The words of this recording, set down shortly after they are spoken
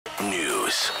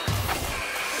reviews,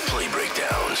 play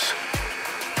breakdowns,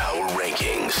 power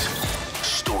rankings,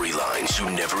 storylines you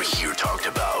never hear talked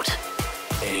about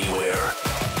anywhere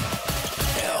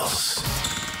else.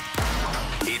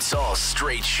 It's all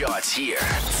straight shots here,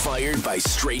 fired by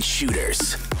straight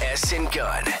shooters. S and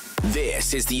Gun.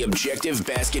 This is the Objective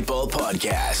Basketball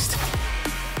Podcast.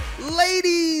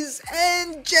 Ladies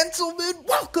and gentlemen,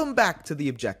 welcome back to the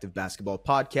Objective Basketball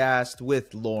Podcast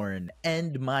with Lauren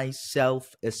and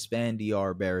myself,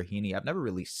 Esfandiar Barahini. I've never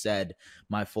really said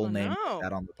my full name like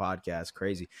that on the podcast.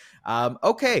 Crazy.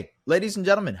 Okay, ladies and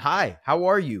gentlemen, hi. How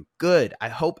are you? Good. I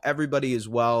hope everybody is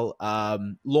well.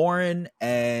 Lauren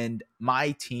and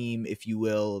my team, if you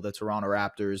will, the Toronto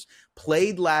Raptors,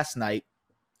 played last night.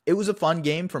 It was a fun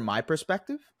game from my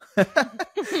perspective,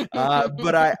 but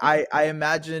I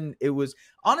imagine it was,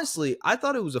 honestly, I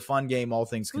thought it was a fun game, all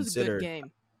things considered. It was a good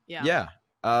game.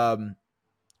 Yeah.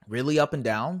 Really up and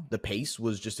down. The pace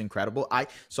was just incredible.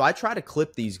 So I try to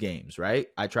clip these games, right?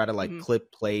 I try to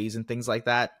clip plays and things like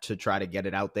that to try to get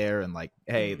it out there and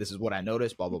hey, this is what I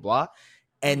noticed, blah, blah, blah.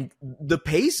 And the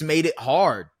pace made it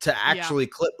hard to actually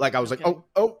clip. I was like,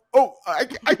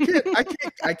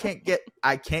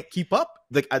 I can't keep up.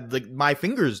 My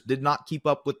fingers did not keep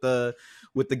up with the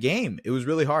game. It was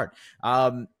really hard.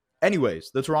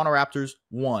 Anyways, the Toronto Raptors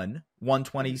won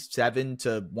 127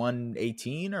 to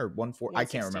 118 or 114. I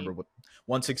can't remember what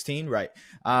 116. Right.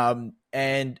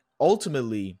 And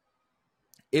ultimately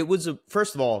it was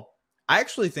first of all, I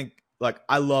actually think,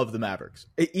 I love the Mavericks,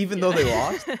 even though they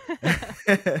lost.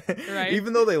 Right.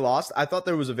 Even though they lost, I thought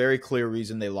there was a very clear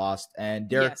reason they lost.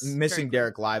 And missing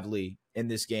Derek Lively in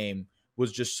this game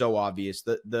was just so obvious.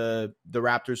 The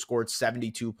Raptors scored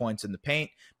 72 points in the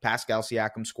paint. Pascal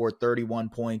Siakam scored 31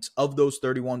 points. Of those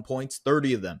 31 points,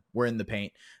 30 of them were in the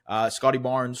paint. Scotty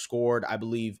Barnes scored, I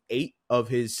believe, 8 of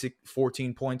his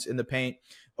 14 points in the paint.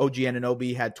 OG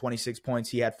Anunoby had 26 points.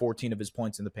 He had 14 of his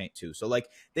points in the paint too. So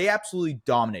they absolutely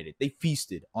dominated. They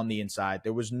feasted on the inside.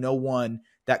 There was no one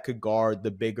that could guard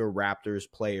the bigger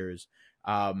Raptors players.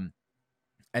 And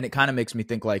it kind of makes me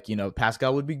think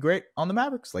Pascal would be great on the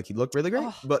Mavericks. He looked really great.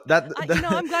 But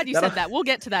I'm glad you said that. We'll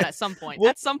get to that at some point.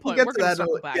 At some point, we're going to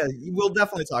circle back. Yeah, we'll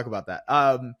definitely talk about that.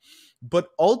 But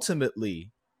ultimately,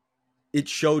 it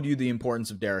showed you the importance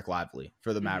of Derek Lively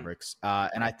for the Mavericks.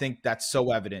 And I think that's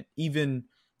so evident. Even,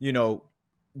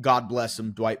 God bless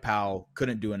him, Dwight Powell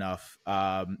couldn't do enough.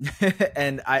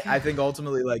 And I think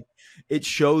ultimately, it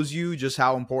shows you just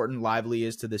how important Lively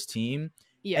is to this team.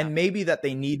 Yeah. And maybe that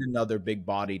they need another big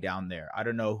body down there. I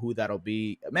don't know who that'll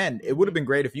be. Man, it would have been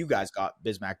great if you guys got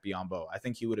Bismack Biyombo. I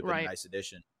think he would have been a nice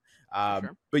addition.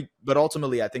 Sure. But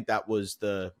ultimately, I think that was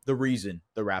the reason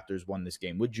the Raptors won this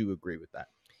game. Would you agree with that?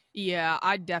 Yeah,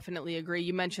 I definitely agree.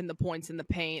 You mentioned the points in the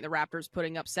paint. The Raptors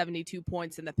putting up 72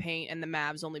 points in the paint, and the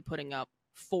Mavs only putting up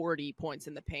 40 points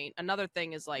in the paint. Another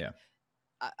thing is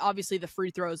obviously the free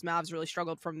throws, Mavs really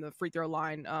struggled from the free throw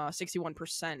line,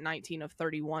 61%, 19 of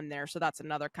 31 there. So that's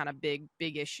another kind of big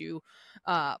issue.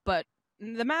 But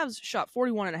the Mavs shot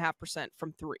 41.5%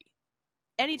 from three.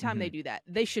 Anytime they do that,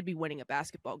 they should be winning a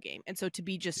basketball game. And so to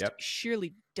be just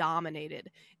sheerly dominated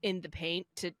in the paint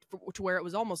to where it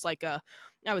was almost like I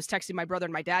was texting my brother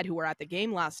and my dad who were at the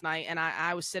game last night, and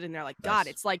I was sitting there God,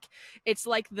 it's like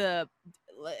a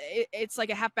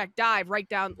halfback dive right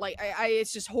down.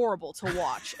 It's just horrible to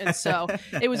watch. And so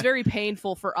it was very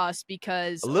painful for us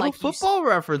because a little football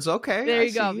reference. Okay. There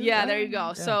you go. Yeah, there you go.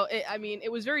 Yeah. So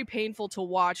it was very painful to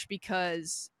watch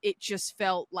because it just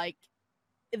felt like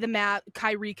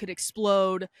Kyrie could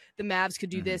explode. The Mavs could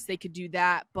do this, they could do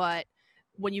that. But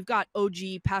when you've got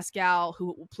OG, Pascal,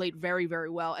 who played very, very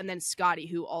well, and then Scotty,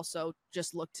 who also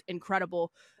just looked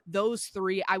incredible, those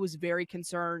three, I was very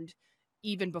concerned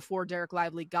even before Derek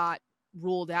Lively got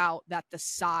ruled out that the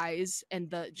size and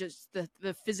the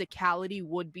physicality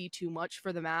would be too much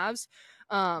for the Mavs.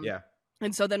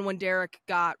 And so then when Derek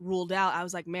got ruled out, I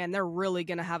was like, man, they're really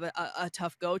going to have a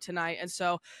tough go tonight. And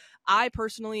so I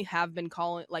personally have been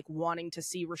wanting to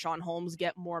see Richaun Holmes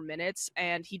get more minutes,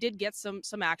 and he did get some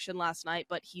action last night,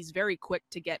 but he's very quick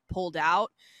to get pulled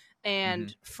out.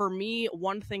 And for me,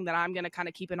 one thing that I'm going to kind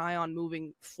of keep an eye on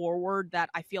moving forward that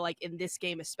I feel like in this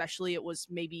game especially, it was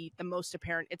maybe the most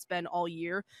apparent it's been all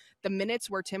year. The minutes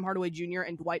where Tim Hardaway Jr.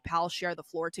 and Dwight Powell share the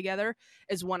floor together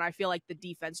is when I feel like the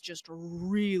defense just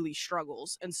really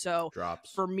struggles. And so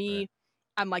for me,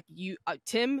 I'm like,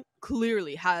 Tim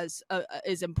clearly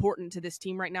is important to this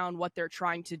team right now and what they're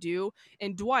trying to do.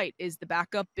 And Dwight is the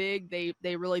backup big.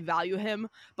 They really value him.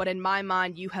 But in my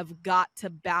mind, you have got to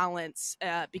balance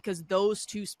because those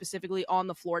two specifically on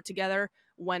the floor together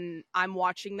when I'm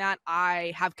watching that,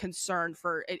 I have concern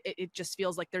for it. It just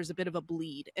feels like there's a bit of a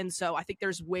bleed. And so I think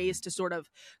there's ways to sort of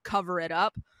cover it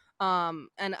up. And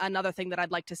another thing that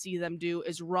I'd like to see them do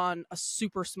is run a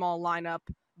super small lineup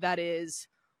that is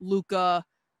Luka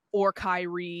or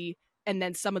Kyrie, and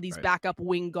then some of these backup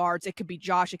wing guards. It could be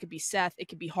Josh, it could be Seth, it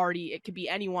could be Hardy, it could be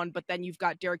anyone, but then you've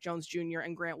got Derrick Jones Jr.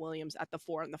 and Grant Williams at the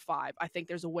 4 and the 5. I think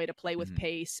there's a way to play with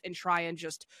pace and try and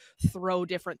just throw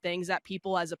different things at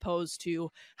people, as opposed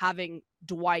to having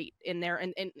Dwight in there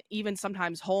and even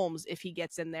sometimes Holmes if he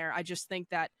gets in there. I just think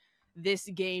that this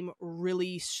game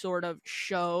really sort of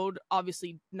showed,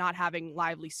 obviously not having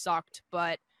Lively sucked,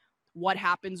 but what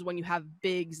happens when you have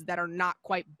bigs that are not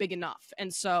quite big enough.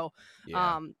 And so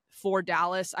for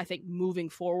Dallas, I think moving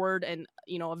forward and,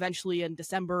 eventually in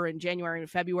December and January and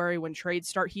February, when trades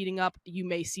start heating up, you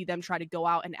may see them try to go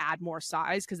out and add more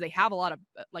size, because they have a lot of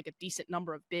a decent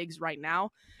number of bigs right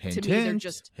now. Hint, to me, hint, they're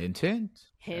just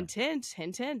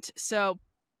hint. So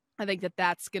I think that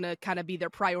that's going to kind of be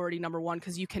their priority number one,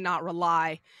 because you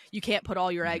can't put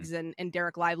all your eggs in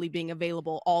Derek Lively being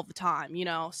available all the time,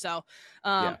 So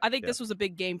I think this was a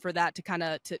big game for that, to kind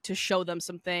of to show them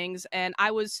some things. And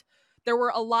there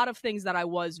were a lot of things that I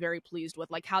was very pleased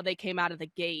with, like how they came out of the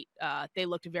gate. They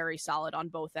looked very solid on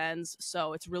both ends.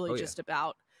 So it's really just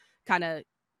about kind of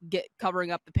covering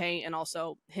up the paint and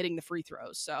also hitting the free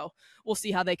throws. So we'll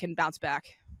see how they can bounce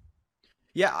back.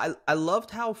 Yeah, I loved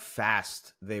how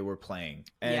fast they were playing.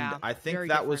 And I think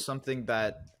that was something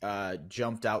that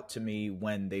jumped out to me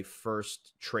when they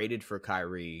first traded for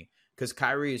Kyrie, because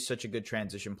Kyrie is such a good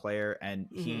transition player, and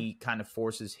he kind of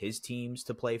forces his teams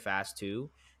to play fast too.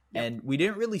 Yep. And we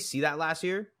didn't really see that last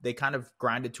year. They kind of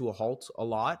grinded to a halt a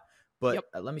lot. But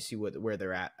let me see where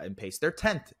they're at in pace. They're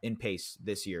 10th in pace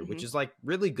this year, which is like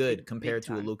really good compared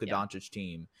to a Luka Doncic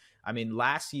team. I mean,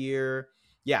 last year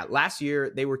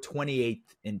they were 28th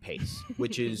in pace,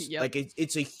 which is like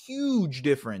it's a huge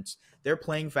difference. They're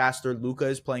playing faster. Luka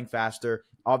is playing faster.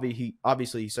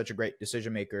 Obviously, he's such a great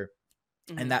decision maker,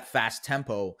 and that fast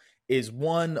tempo is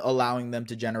allowing them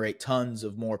to generate tons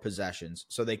of more possessions,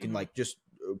 so they can like just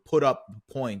put up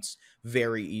points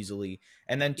very easily.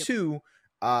 And then two,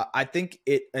 I think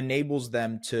it enables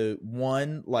them to,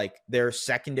 like their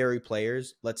secondary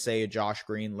players, let's say a Josh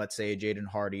Green, let's say a Jaden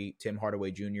Hardy, Tim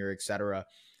Hardaway Jr., etc.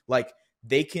 Like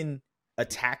they can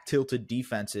attack tilted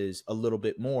defenses a little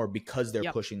bit more because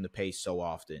they're pushing the pace so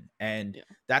often. And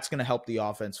that's going to help the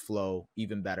offense flow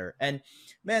even better. And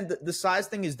man, the size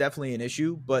thing is definitely an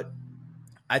issue, but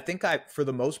I think for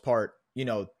the most part,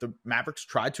 the Mavericks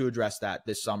tried to address that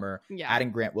this summer,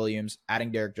 adding Grant Williams, adding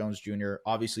Derrick Jones Jr.,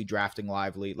 obviously drafting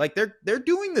Lively. Like they're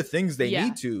doing the things they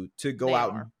need to go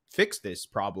out and fix this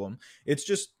problem. It's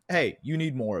just, hey, you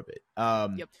need more of it.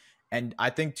 And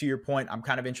I think, to your point, I'm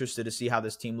kind of interested to see how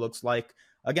this team looks like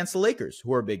against the Lakers,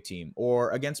 who are a big team,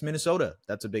 or against Minnesota,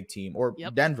 that's a big team, or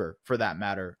Denver for that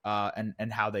matter,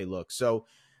 and how they look. So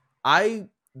I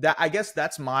guess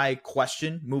that's my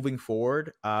question moving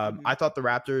forward. I thought the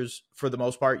Raptors, for the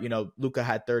most part, Luka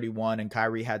had 31 and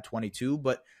Kyrie had 22,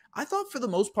 but I thought for the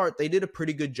most part they did a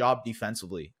pretty good job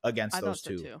defensively against those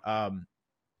two.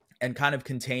 And kind of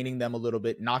containing them a little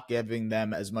bit, not giving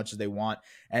them as much as they want.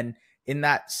 And in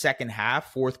that second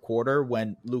half, fourth quarter,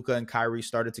 when Luka and Kyrie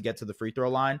started to get to the free throw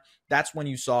line, that's when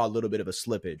you saw a little bit of a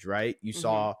slippage, right? You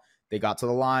saw they got to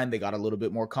the line, they got a little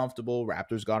bit more comfortable.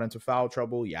 Raptors got into foul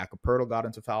trouble. Jakob Poeltl got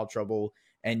into foul trouble.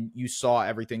 And you saw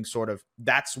everything sort of,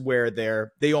 that's where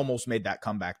they almost made that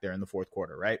comeback there in the fourth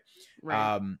quarter, right?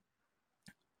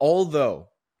 Although,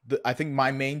 I think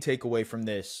my main takeaway from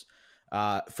this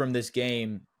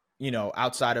game,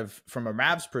 outside of from a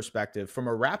Mavs perspective, from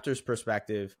a Raptors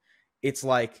perspective, it's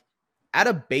like at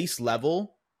a base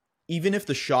level, even if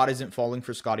the shot isn't falling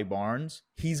for Scotty Barnes,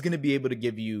 he's going to be able to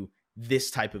give you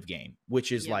this type of game,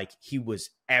 which is like he was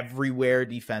everywhere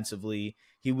defensively.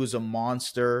 He was a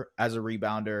monster as a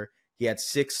rebounder. He had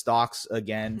 6 stocks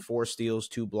again, 4 steals,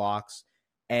 2 blocks,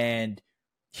 and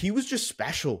he was just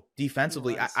special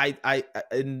defensively. I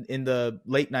in the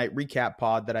late night recap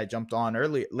pod that I jumped on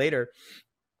later,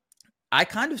 I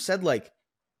kind of said like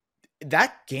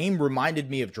that game reminded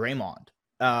me of Draymond.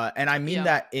 And I mean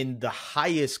that in the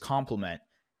highest compliment,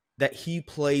 that he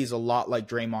plays a lot like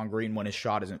Draymond Green when his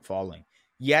shot isn't falling.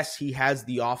 Yes, he has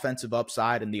the offensive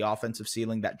upside and the offensive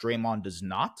ceiling that Draymond does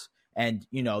not. And,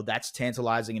 that's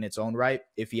tantalizing in its own right.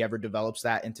 If he ever develops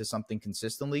that into something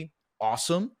consistently,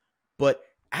 awesome. But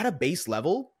at a base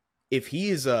level, if he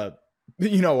is a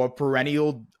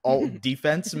perennial all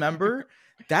defense member,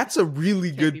 that's a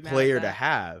really good player to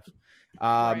have.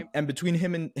 And between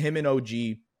him and OG,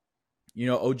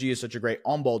 OG is such a great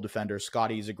on-ball defender.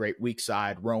 Scotty is a great weak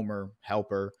side roamer,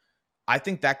 helper. I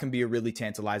think that can be a really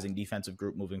tantalizing defensive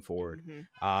group moving forward.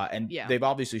 And they've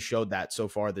obviously showed that so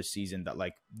far this season that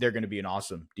like they're going to be an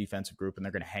awesome defensive group and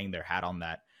they're going to hang their hat on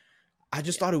that. I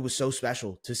just thought it was so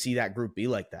special to see that group be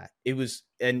like that. It was,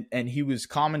 and he was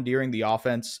commandeering the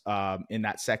offense in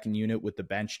that second unit with the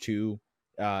bench too,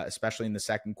 especially in the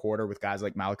second quarter with guys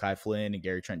like Malachi Flynn and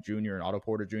Gary Trent Jr. and Otto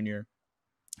Porter Jr.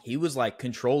 He was like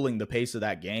controlling the pace of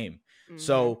that game.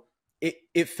 So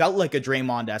it felt like a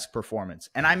Draymond-esque performance.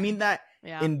 And I mean that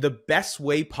in the best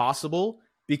way possible,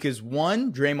 because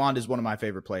one, Draymond is one of my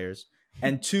favorite players.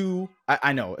 And two,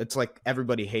 I know it's like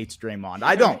everybody hates Draymond.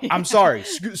 I don't. I'm sorry.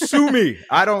 Sue me.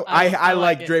 I don't. I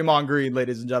like Draymond Green,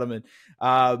 ladies and gentlemen.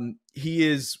 He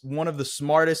is one of the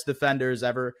smartest defenders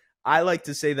ever. I like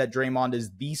to say that Draymond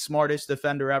is the smartest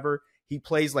defender ever. He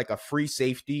plays like a free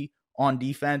safety on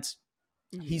defense.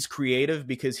 He's creative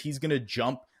because he's going to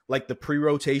jump, like the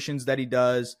pre-rotations that he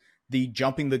does, the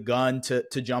jumping the gun to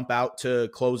jump out to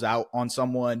close out on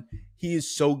someone. He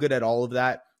is so good at all of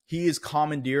that. He is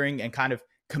commandeering and kind of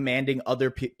commanding other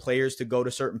players to go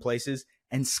to certain places.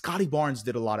 And Scotty Barnes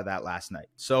did a lot of that last night.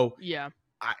 So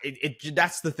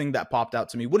that's the thing that popped out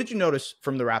to me. What did you notice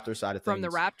from the Raptors side of things? From the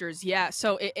Raptors,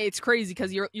 so it's crazy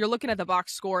because you're looking at the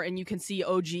box score and you can see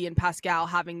OG and Pascal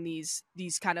having these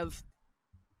kind of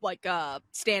like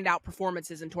standout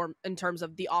performances in terms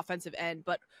of the offensive end.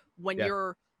 But when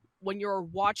you're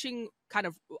watching, kind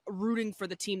of rooting for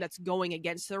the team that's going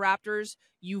against the Raptors,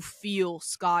 you feel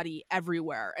Scotty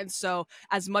everywhere. And so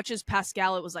as much as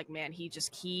Pascal, it was like, man, he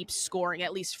just keeps scoring.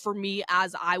 At least for me,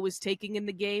 as I was taking in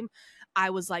the game, I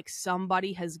was like,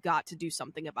 somebody has got to do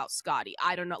something about Scotty.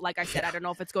 I don't know. Like I said, I don't know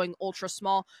if it's going ultra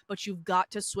small, but you've got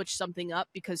to switch something up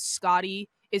because Scotty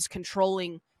is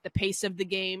controlling the pace of the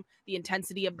game, the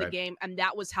intensity of the game. And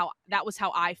that was how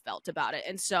I felt about it.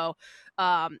 And so,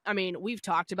 I mean, we've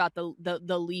talked about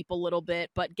the leap a little bit,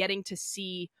 but getting to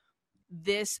see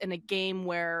this in a game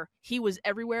where he was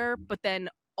everywhere, but then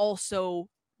also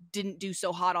didn't do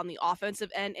so hot on the offensive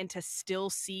end, and to still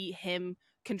see him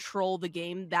control the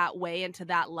game that way and to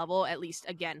that level, at least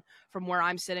again, from where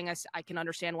I'm sitting, I can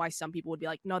understand why some people would be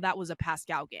like, no, that was a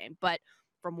Pascal game. But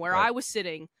from where I was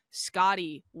sitting,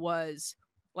 Scotty was,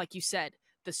 like you said,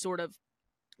 the sort of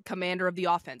commander of the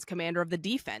offense, commander of the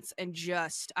defense. And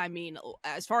just, I mean,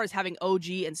 as far as having OG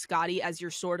and Scotty as your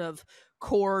sort of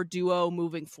core duo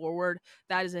moving forward,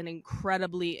 that is an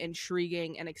incredibly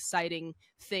intriguing and exciting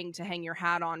thing to hang your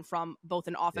hat on from both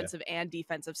an offensive and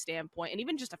defensive standpoint, and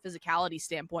even just a physicality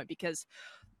standpoint, because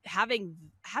having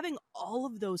all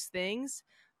of those things,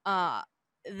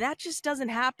 that just doesn't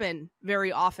happen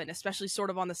very often, especially sort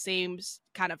of on the same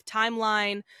kind of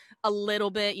timeline a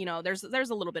little bit. There's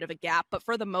a little bit of a gap, but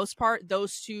for the most part,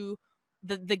 those two,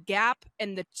 the gap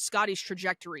and the Scotty's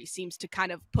trajectory seems to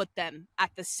kind of put them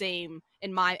at the same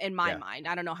in my mind.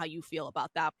 I don't know how you feel about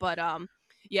that, but I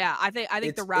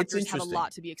think the Raptors have a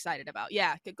lot to be excited about.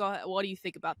 Yeah, go ahead. What do you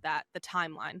think about that? The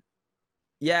timeline?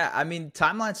 Yeah, I mean,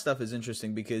 timeline stuff is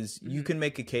interesting because you can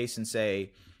make a case and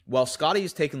say, well, Scotty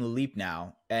is taking the leap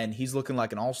now, and he's looking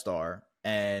like an all-star.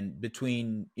 And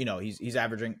between, he's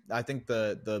averaging, I think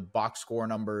the box score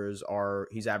numbers are,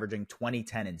 he's averaging 20,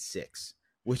 10, and 6,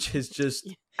 which is just,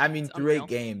 I mean, through unreal. 8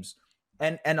 games.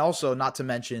 And also, not to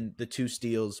mention the 2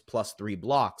 steals plus 3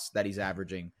 blocks that he's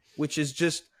averaging, which is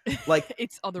just like,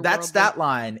 it's that stat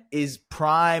line is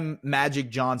prime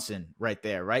Magic Johnson right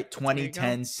there, right? 20,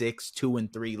 10, 6, 2,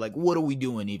 and 3. Like, what are we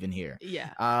doing even here?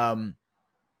 Yeah.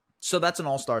 So that's an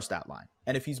all-star stat line.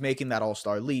 And if he's making that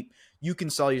all-star leap, you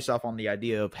can sell yourself on the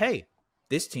idea of, hey,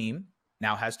 this team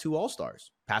now has 2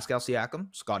 all-stars, Pascal Siakam,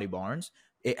 Scotty Barnes.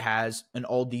 It has an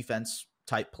all-defense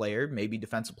type player, maybe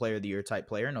defensive player of the year type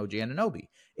player, and OG Anunoby.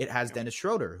 It has Dennis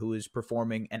Schroeder, who is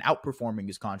performing and outperforming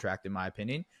his contract, in my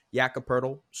opinion. Jakob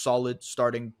Poeltl, solid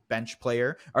starting bench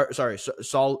player,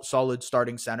 solid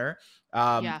starting center.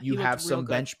 You have some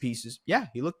bench pieces. Yeah,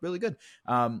 he looked really good.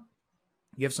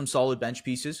 You have some solid bench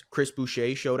pieces. Chris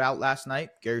Boucher showed out last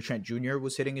night. Gary Trent Jr.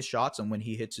 was hitting his shots, and when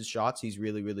he hits his shots, he's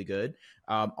really, really good.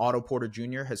 Otto Porter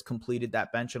Jr. has completed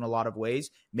that bench in a lot of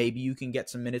ways. Maybe you can get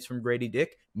some minutes from Grady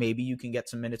Dick. Maybe you can get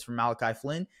some minutes from Malachi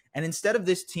Flynn. And instead of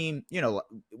this team,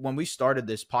 when we started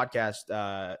this podcast,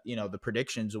 the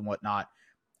predictions and whatnot,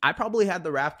 I probably had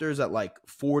the Raptors at like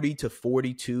 40 to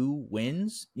 42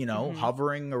 wins,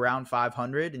 hovering around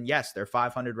 500. And yes, they're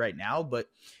 500 right now. But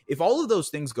if all of those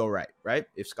things go right?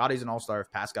 If Scotty's an all-star,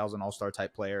 if Pascal's an all-star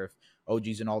type player, if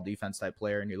OG's an all-defense type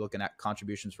player, and you're looking at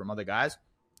contributions from other guys,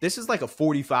 this is like a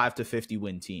 45 to 50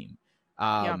 win team.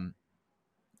 And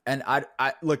I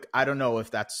don't know if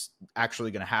that's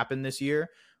actually going to happen this year,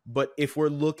 But if we're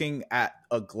looking at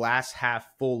a glass half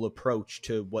full approach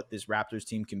to what this Raptors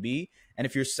team can be, and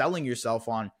if you're selling yourself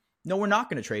on, no, we're not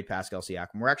going to trade Pascal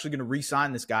Siakam, we're actually going to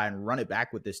re-sign this guy and run it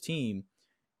back with this team,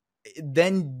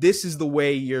 then this is the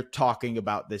way you're talking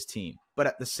about this team. But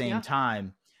at the same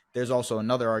time, there's also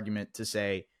another argument to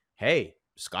say, hey,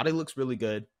 Scotty looks really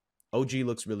good. OG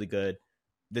looks really good.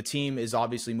 The team is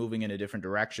obviously moving in a different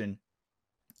direction.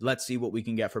 Let's see what we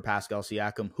can get for Pascal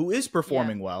Siakam, who is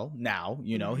performing well now.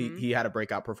 You know, he had a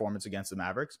breakout performance against the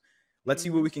Mavericks. Let's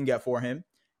see what we can get for him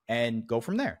and go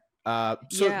from there.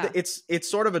 It's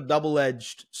sort of a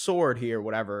double-edged sword here,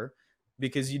 whatever,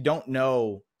 because you don't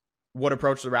know what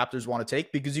approach the Raptors want to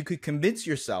take, because you could convince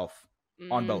yourself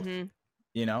on both.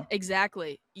 You know?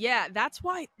 Exactly. Yeah, that's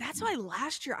why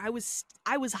last year I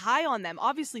was high on them.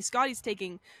 Obviously, Scotty's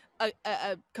taking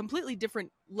a completely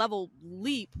different level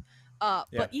leap.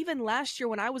 But even last year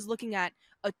when I was looking at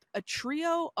a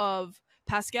trio of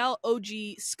Pascal, OG,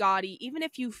 Scotty, even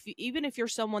if you're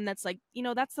someone that's like, you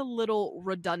know, that's a little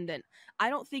redundant, I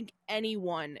don't think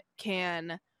anyone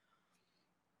can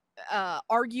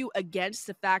argue against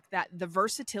the fact that the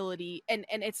versatility, and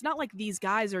it's not like these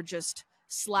guys are just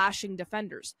slashing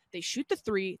defenders. They shoot the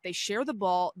three, they share the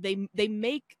ball, they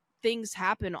make things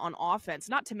happen on offense,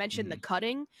 not to mention the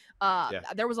cutting.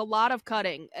 There was a lot of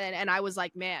cutting, and I was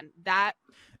like, man, that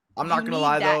I'm not gonna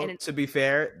lie though, to be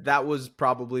fair, that was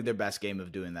probably their best game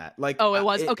of doing that. Like, oh, it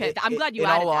was okay. I'm glad you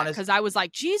added that, because I was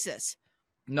like, Jesus.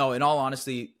 No, in all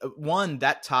honesty, one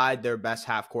that tied their best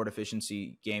half court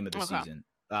efficiency game of the season.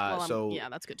 Yeah,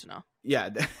 that's good to know. Yeah,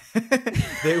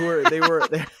 they were.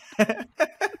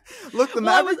 Look, the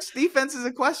Mavericks defense is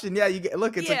a question. Yeah,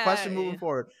 it's a question moving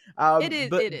forward.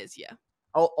 It is. Yeah.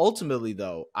 Ultimately,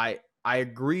 though, I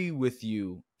agree with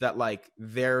you that like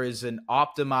there is an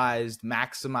optimized,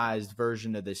 maximized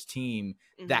version of this team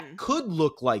that could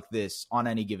look like this on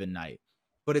any given night.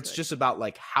 But it's just about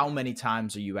like how many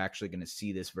times are you actually going to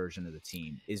see this version of the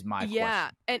team is my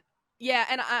question.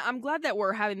 And I'm glad that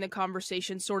we're having the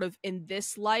conversation sort of in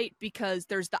this light, because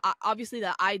there's obviously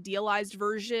the idealized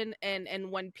version,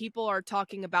 and when people are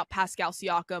talking about Pascal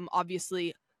Siakam,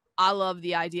 obviously I love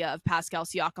the idea of Pascal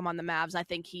Siakam on the Mavs. I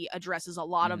think he addresses a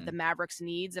lot of the Mavericks'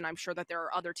 needs, and I'm sure that there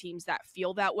are other teams that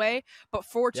feel that way. But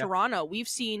for Toronto, we've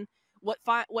seen what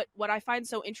I find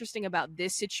so interesting about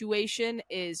this situation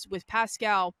is with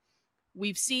Pascal.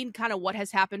 We've seen kind of what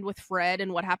has happened with Fred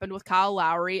and what happened with Kyle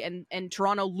Lowry, and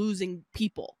Toronto losing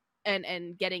people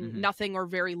and getting nothing or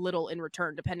very little in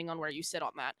return, depending on where you sit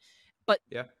on that. But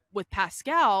with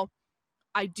Pascal,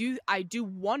 I do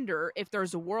wonder if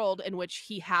there's a world in which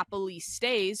he happily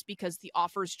stays because the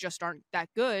offers just aren't that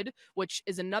good, which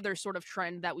is another sort of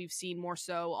trend that we've seen more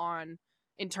so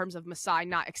in terms of Masai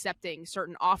not accepting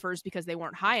certain offers because they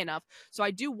weren't high enough. So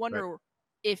I do wonder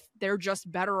if they're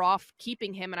just better off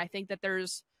keeping him. And I think that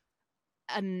there's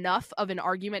enough of an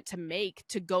argument to make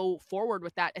to go forward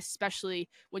with that, especially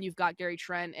when you've got Gary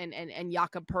Trent and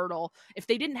Jakob Poeltl. If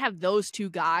they didn't have those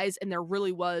two guys and there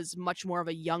really was much more of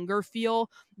a younger feel,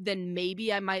 then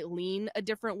maybe I might lean a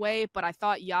different way. But I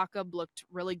thought Jakob looked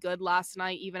really good last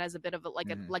night, even as a bit of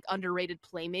a underrated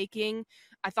playmaking.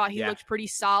 I thought he looked pretty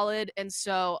solid. And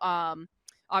so,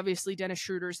 obviously Dennis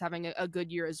Schroeder's having a good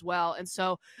year as well. And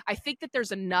so I think that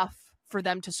there's enough for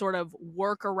them to sort of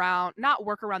not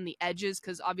work around the edges,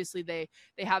 because obviously they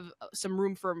have some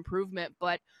room for improvement,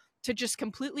 but to just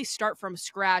completely start from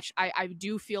scratch, I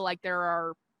do feel like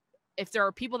if there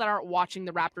are people that aren't watching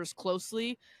the Raptors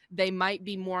closely, they might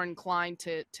be more inclined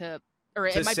to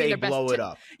it might be their best blow it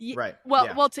up. Right.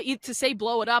 Well, to say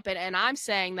blow it up, and I'm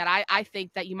saying that I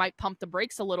think that you might pump the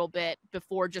brakes a little bit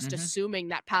before just assuming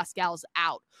that Pascal's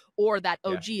out or that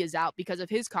OG is out because of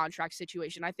his contract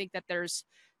situation. I think that there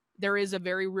is a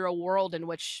very real world in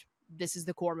which this is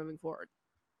the core moving forward.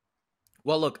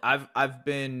 Well, look, I've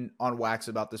been on wax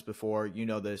about this before. You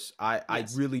know this. I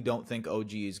really don't think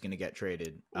OG is going to get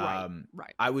traded.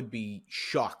 Right. I would be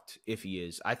shocked if he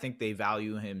is. I think they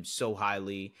value him so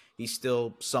highly. He's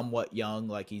still somewhat young.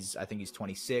 Like I think he's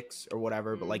 26 or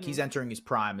whatever, but like he's entering his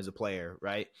prime as a player,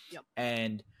 right? Yep.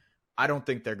 And I don't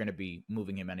think they're going to be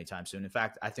moving him anytime soon. In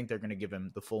fact, I think they're going to give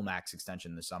him the full max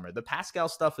extension this summer. The Pascal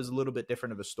stuff is a little bit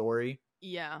different of a story.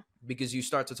 Yeah. Because you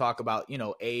start to talk about,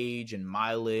 age and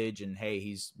mileage and, hey,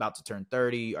 he's about to turn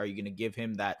 30. Are you going to give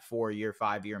him that 4-year,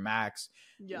 5-year max?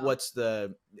 What's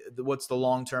the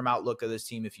long-term outlook of this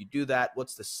team if you do that?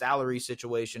 What's the salary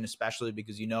situation, especially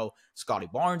because Scotty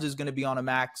Barnes is going to be on a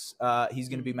max. He's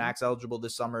going to be max eligible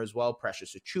this summer as well.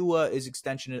 Precious Achiuwa is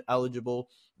extension eligible.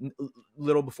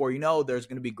 Little before there's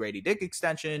going to be Grady Dick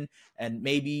extension, and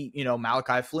maybe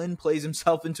Malachi Flynn plays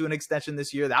himself into an extension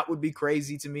this year. That would be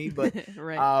crazy to me, but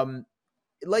right.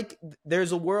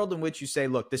 There's a world in which you say,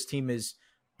 look, this team is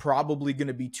probably going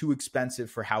to be too expensive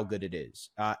for how good it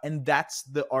is. And that's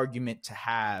the argument to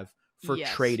have for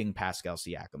trading Pascal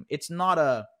Siakam. It's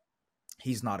not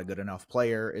he's not a good enough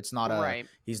player. It's not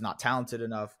he's not talented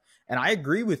enough. And I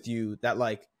agree with you that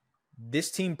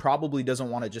this team probably doesn't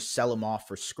want to just sell him off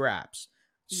for scraps.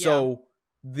 So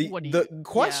the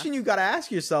question you got to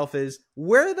ask yourself is,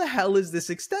 where the hell is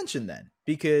this extension then?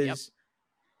 Because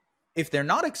if they're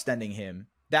not extending him,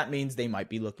 that means they might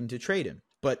be looking to trade him.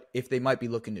 But if they might be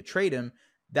looking to trade him,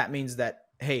 that means that,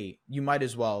 hey, you might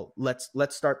as well let's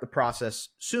start the process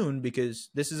soon, because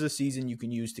this is a season you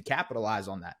can use to capitalize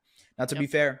on that. Now, to be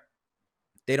fair,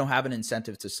 they don't have an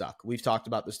incentive to suck. We've talked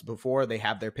about this before. They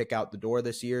have their pick out the door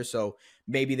this year, so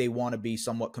maybe they want to be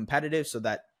somewhat competitive so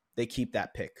that they keep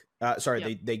that pick.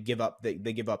 They give up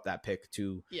that pick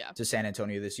to San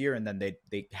Antonio this year, and then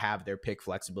they have their pick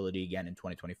flexibility again in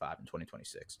 2025 and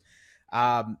 2026.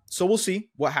 So we'll see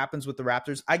what happens with the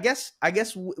Raptors. I guess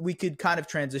we could kind of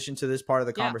transition to this part of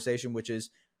the conversation, which is,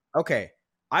 okay,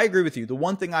 I agree with you. The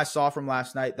one thing I saw from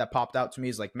last night that popped out to me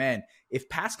is man, if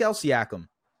Pascal Siakam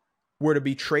were to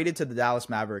be traded to the Dallas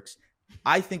Mavericks,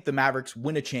 I think the Mavericks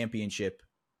win a championship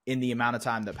in the amount of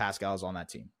time that Pascal is on that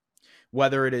team.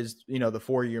 Whether it is, the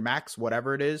 4-year max,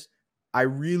 whatever it is, I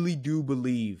really do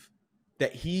believe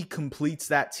that he completes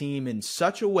that team in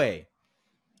such a way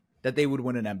that they would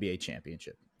win an NBA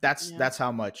championship. That's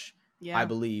how much I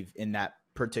believe in that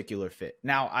particular fit.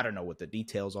 Now, I don't know what the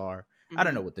details are. I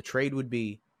don't know what the trade would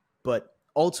be, but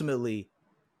ultimately,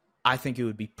 I think it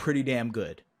would be pretty damn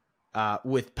good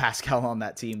with Pascal on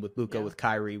that team, with Luka, with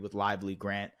Kyrie, with Lively,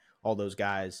 Grant, all those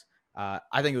guys. I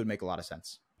think it would make a lot of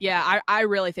sense. Yeah, I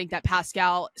really think that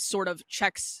Pascal sort of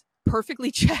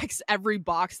perfectly checks every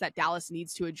box that Dallas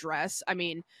needs to address. I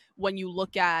mean, when you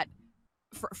look at,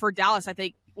 for Dallas, I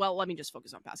think, well, let me just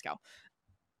focus on Pascal.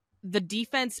 The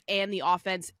defense and the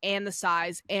offense and the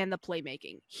size and the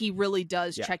playmaking, he really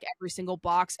does check every single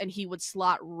box, and he would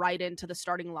slot right into the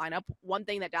starting lineup. One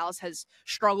thing that Dallas has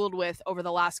struggled with over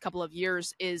the last couple of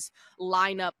years is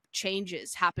lineup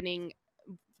changes happening,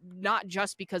 not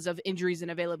just because of injuries and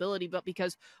availability, but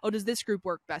because, does this group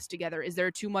work best together? Is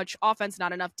there too much offense,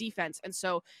 not enough defense? And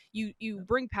so you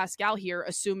bring Pascal here,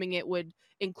 assuming it would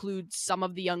include some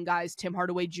of the young guys, Tim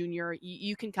Hardaway Jr.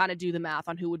 You can kind of do the math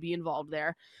on who would be involved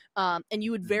there. And you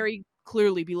would very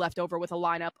clearly be left over with a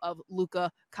lineup of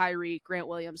Luka, Kyrie, Grant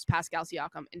Williams, Pascal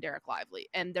Siakam, and Derek Lively.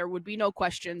 And there would be no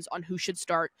questions on who should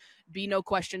start, be no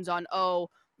questions on,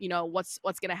 what's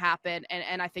going to happen.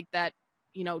 And I think that,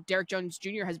 Derek Jones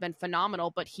Jr. has been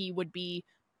phenomenal, but he would be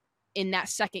in that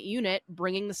second unit,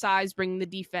 bringing the size, bringing the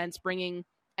defense, bringing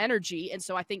energy. And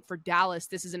so I think for Dallas,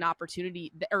 this is an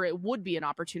opportunity, or it would be an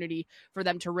opportunity for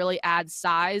them to really add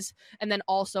size and then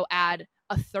also add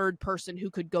a third person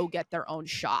who could go get their own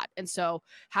shot. And so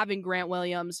having Grant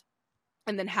Williams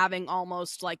and then having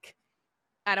almost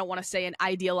I don't want to say an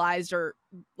idealized or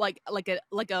like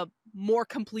a more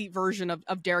complete version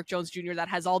of Derek Jones Jr. that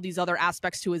has all these other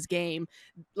aspects to his game.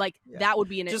 That would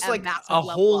be just a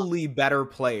wholly better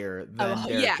player than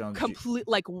Derek Jones complete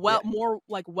Jr. More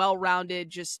well-rounded,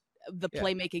 just the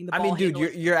playmaking, the ball handling.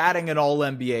 Dude, you're adding an all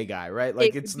NBA guy, right?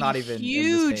 It's not even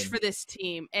huge for this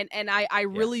team. And I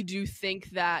really do think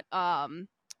that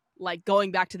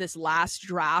going back to this last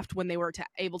draft when they were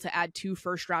able to add 2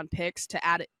 first-round picks to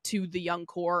add it to the young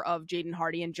core of Jaden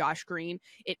Hardy and Josh Green,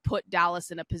 it put Dallas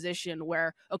in a position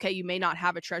where, okay, you may not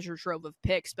have a treasure trove of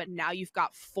picks, but now you've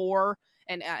got 4,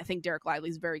 and I think Derek Lively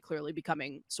is very clearly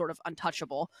becoming sort of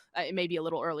untouchable. It may be a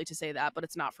little early to say that, but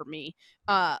it's not for me.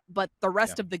 But the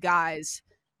rest of the guys,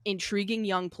 intriguing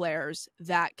young players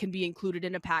that can be included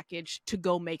in a package to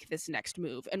go make this next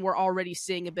move. And we're already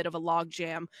seeing a bit of a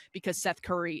logjam because Seth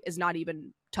Curry is not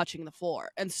even touching the floor.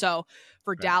 And so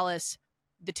for Dallas,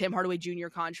 the Tim Hardaway Jr.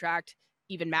 contract,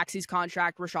 even Maxi's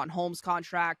contract, Rashawn Holmes'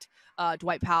 contract,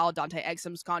 Dwight Powell, Dante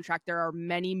Exum's contract, there are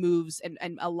many moves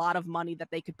and a lot of money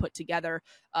that they could put together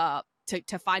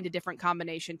to find a different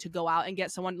combination to go out and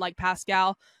get someone like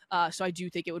Pascal. So I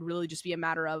do think it would really just be a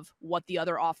matter of what the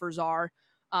other offers are.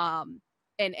 And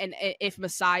if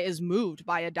Masai is moved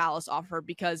by a Dallas offer,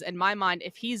 because in my mind,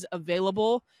 if he's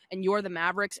available and you're the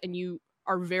Mavericks and you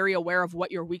are very aware of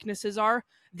what your weaknesses are,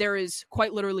 there is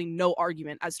quite literally no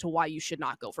argument as to why you should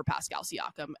not go for Pascal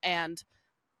Siakam. And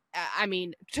I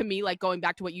mean, to me, like going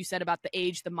back to what you said about the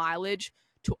age, the mileage,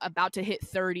 to about to hit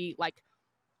 30, like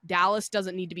Dallas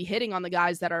doesn't need to be hitting on the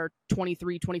guys that are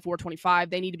 23, 24, 25.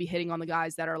 They need to be hitting on the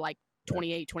guys that are like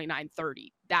 28, 29,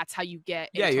 30. That's how you get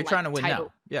into, you're like, trying to win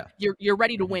title. now. Yeah. You're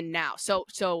ready to win now.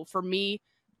 So for me,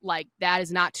 like, that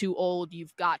is not too old. You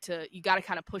got to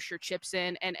kind of push your chips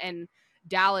in, and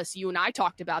Dallas, you and I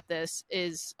talked about this,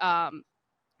 is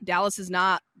Dallas is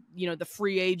not, the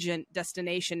free agent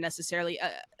destination necessarily,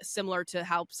 similar to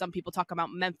how some people talk about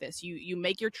Memphis. You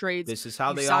make your trades. This is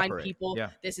how they sign operate. People. Yeah.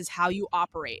 This is how you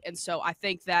operate. And so I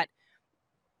think that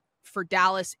for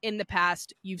Dallas in the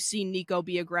past, you've seen Nico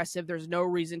be aggressive. There's no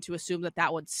reason to assume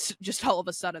that would just all of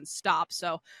a sudden stop.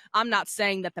 So I'm not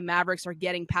saying that the Mavericks are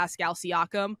getting Pascal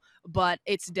Siakam, but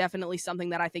it's definitely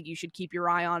something that I think you should keep your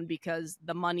eye on, because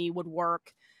the money would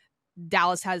work.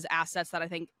 Dallas has assets that I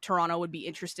think Toronto would be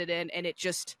interested in, and it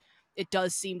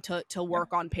does seem to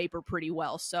work on paper pretty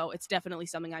well. So it's definitely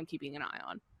something I'm keeping an eye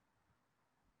on.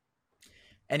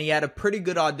 And he had a pretty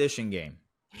good audition game,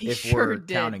 if we're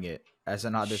counting it as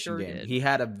an audition game. He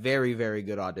had a very, very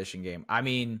good audition game. I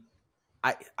mean,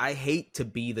 I hate to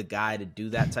be the guy to do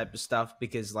that type of stuff,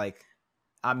 because, like,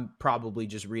 I'm probably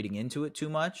just reading into it too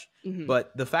much. Mm-hmm.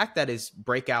 But the fact that his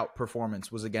breakout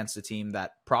performance was against a team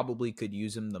that probably could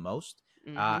use him the most,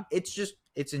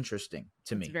 it's interesting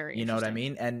to me. You know what I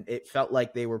mean? And it felt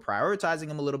like they were prioritizing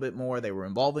him a little bit more. They were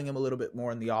involving him a little bit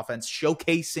more in the offense,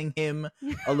 showcasing him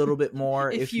a little bit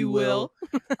more, if you will.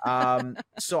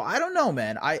 So I don't know,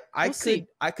 man. I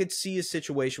could see a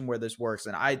situation where this works.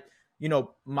 And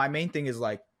my main thing is,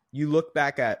 like, you look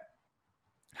back at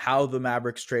how the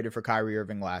Mavericks traded for Kyrie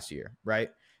Irving last year, right?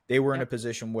 They were in a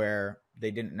position where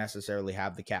they didn't necessarily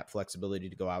have the cap flexibility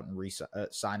to go out and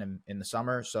sign him in the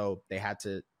summer, so they had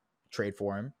to trade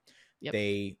for him. Yep.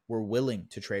 They were willing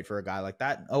to trade for a guy like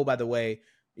that. Oh, by the way,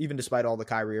 even despite all the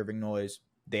Kyrie Irving noise,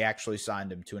 they actually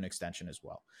signed him to an extension as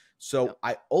well. So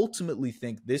I ultimately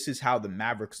think this is how the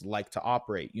Mavericks like to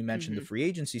operate. You mentioned the free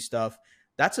agency stuff.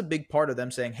 That's a big part of them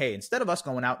saying, hey, instead of us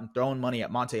going out and throwing money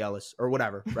at Monte Ellis or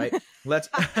whatever, right? Let's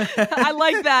I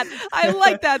like that. I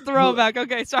like that throwback.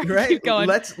 Okay, sorry. Right? Keep going.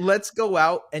 Let's go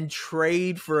out and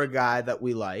trade for a guy that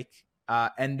we like,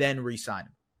 and then re-sign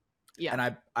him. Yeah.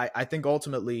 And I think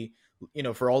ultimately,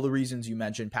 for all the reasons you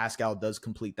mentioned, Pascal does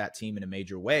complete that team in a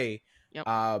major way. Yep.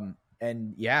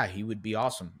 And yeah, he would be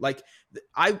awesome. Like,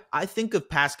 I think of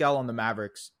Pascal on the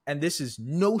Mavericks, and this is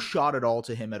no shot at all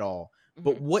to him at all.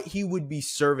 But what he would be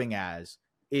serving as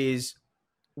is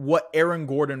what Aaron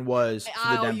Gordon was to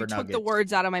the Denver Nuggets. You took the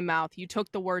words out of my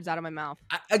mouth.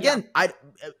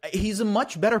 He's a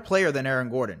much better player than Aaron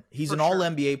Gordon. He's an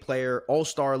all-NBA player,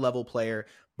 all-star level player.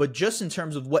 But just in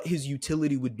terms of what his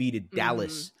utility would be to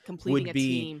Dallas, completing would be,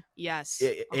 a team. Yes.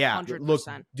 100%. Yeah. Look,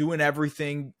 doing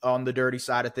everything on the dirty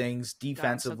side of things,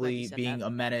 defensively, being a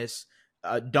menace.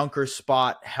 A dunker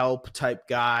spot help type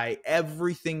guy,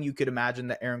 everything you could imagine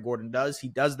that Aaron Gordon does, he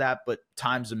does that, but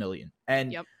times a million.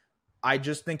 And I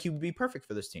just think he would be perfect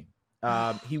for this team.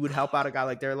 He would help out a guy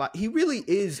like Derek Lively. He really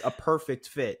is a perfect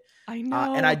fit. I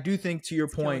know. And I do think, to your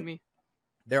point,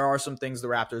 there are some things the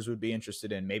Raptors would be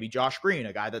interested in. Maybe Josh Green,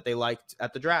 a guy that they liked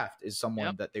at the draft, is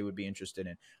someone that they would be interested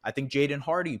in. I think Jaden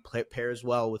Hardy pairs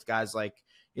well with guys like,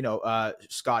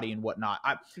 Scotty and whatnot.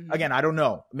 Again, I don't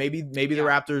know. Maybe the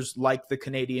Raptors like the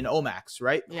Canadian Omax,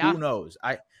 right? Yeah. Who knows?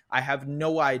 I have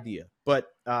no idea. But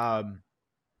I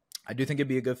do think it'd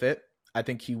be a good fit. I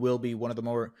think he will be one of the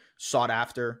more sought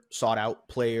out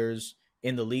players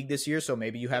in the league this year. So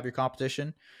maybe you have your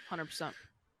competition. 100%.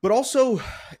 But also,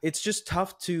 it's just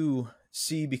tough to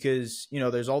see because,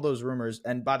 there's all those rumors.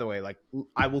 And by the way, like,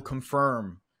 I will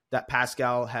confirm that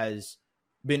Pascal has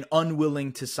been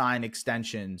unwilling to sign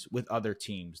extensions with other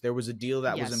teams. There was a deal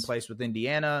that was in place with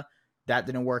Indiana. That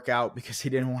didn't work out because he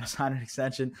didn't want to sign an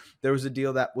extension. There was a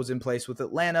deal that was in place with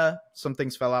Atlanta. Some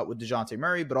things fell out with DeJounte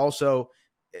Murray, but also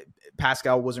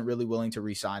Pascal wasn't really willing to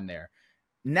re-sign there.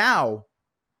 Now,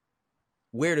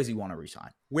 where does he want to re-sign?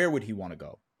 Where would he want to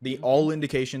go? All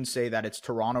indications say that it's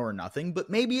Toronto or nothing, but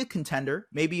maybe a contender,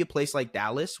 maybe a place like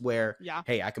Dallas where,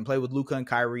 hey, I can play with Luka and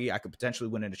Kyrie. I could potentially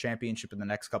win a championship in the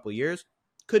next couple of years.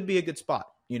 Could be a good spot,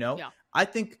 I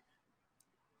think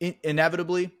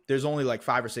inevitably there's only like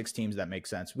 5 or 6 teams that make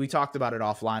sense. We talked about it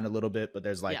offline a little bit, but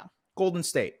there's Golden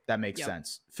State that makes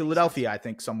sense. Philadelphia, I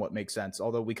think, somewhat makes sense,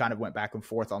 although we kind of went back and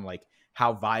forth on like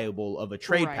how viable of a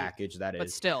trade package that is.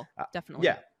 But still, definitely.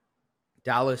 Yeah.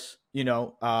 Dallas,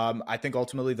 I think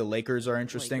ultimately the Lakers are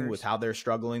interesting with how they're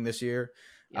struggling this year.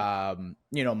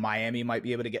 Miami might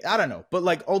be able to get, I don't know, but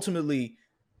like ultimately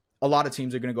a lot of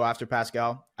teams are going to go after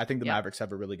Pascal. I think the Mavericks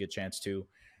have a really good chance too.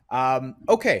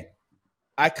 Okay.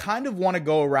 I kind of want to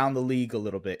go around the league a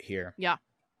little bit here. Yeah.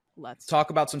 Let's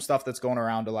talk about some stuff that's going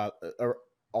around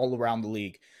all around the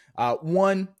league.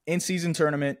 One in-season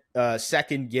tournament,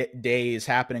 second day is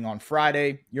happening on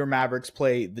Friday. Your Mavericks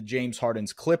play the James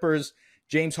Harden's Clippers.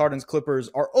 James Harden's Clippers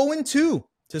are 0-2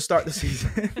 to start the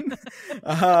season.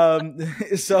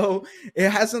 So it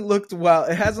hasn't looked well.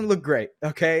 It hasn't looked great.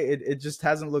 Okay. It just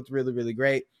hasn't looked really, really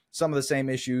great. Some of the same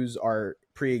issues are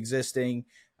pre-existing.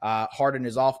 Harden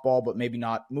is off ball, but maybe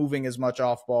not moving as much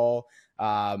off ball.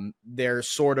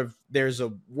 There's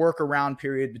a workaround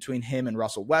period between him and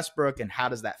Russell Westbrook, and how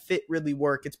does that fit really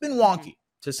work? It's been wonky,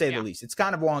 to say the least. It's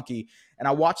kind of wonky. And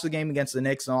I watched the game against the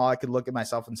Knicks, and all I could look at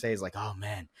myself and say is like, oh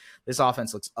man, this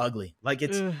offense looks ugly. Like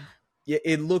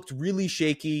it looked really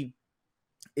shaky.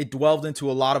 It dwelled into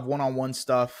a lot of one-on-one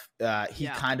stuff. He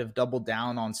kind of doubled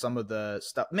down on some of the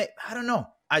stuff. I don't know.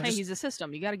 He's a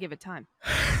system. You got to give it time.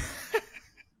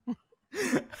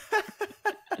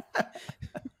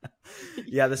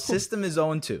 Yeah, the system is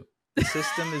 0-2. The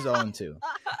system is 0-2.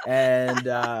 And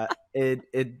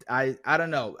I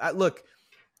don't know. Look,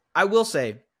 I will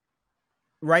say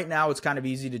right now it's kind of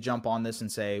easy to jump on this and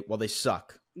say, well, they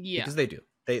suck. Yeah. Because they do.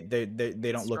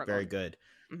 They don't look very good.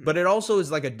 Mm-hmm. But it also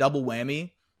is like a double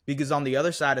whammy, because on the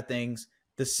other side of things,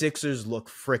 the Sixers look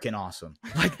freaking awesome.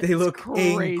 Like they look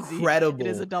crazy. Incredible. It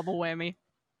is a double whammy.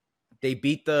 They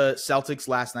beat the Celtics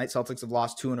last night. Celtics have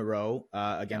lost 2 in a row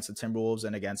against the Timberwolves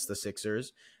and against the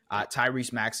Sixers.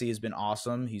 Tyrese Maxey has been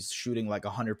awesome. He's shooting like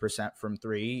 100% from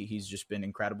 3. He's just been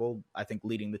incredible. I think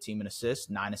leading the team in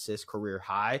assists, 9 assists, career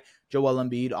high. Joel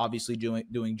Embiid obviously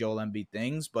doing Joel Embiid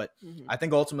things. But I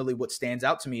think ultimately what stands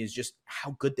out to me is just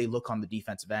how good they look on the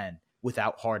defensive end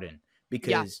without Harden.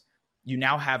 Because you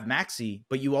now have Maxey,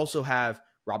 but you also have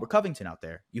Robert Covington out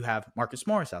there. You have Marcus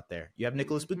Morris out there. You have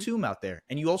Nicholas Batum out there.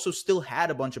 And you also still had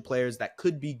a bunch of players that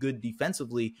could be good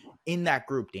defensively in that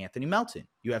group. D'Anthony Melton.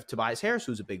 You have Tobias Harris,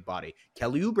 who's a big body.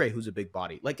 Kelly Oubre, who's a big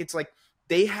body. Like, it's like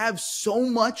they have so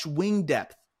much wing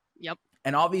depth. Yep.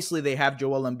 And obviously they have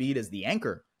Joel Embiid as the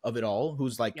anchor of it all,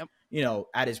 who's like,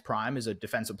 at his prime as a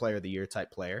defensive player of the year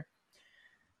type player.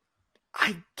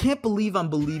 I can't believe I'm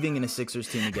believing in a Sixers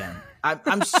team again.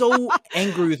 I'm so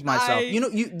angry with myself.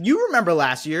 You remember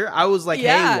last year, I was like,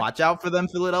 hey, watch out for them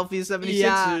Philadelphia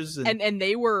 76ers. Yeah. And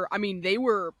they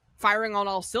were firing on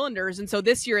all cylinders. And so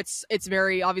this year it's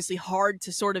very obviously hard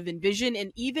to sort of envision.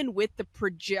 And even with the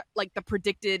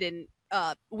predicted, and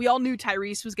we all knew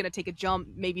Tyrese was going to take a jump.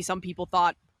 Maybe some people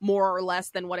thought more or less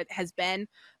than what it has been.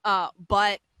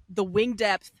 But the wing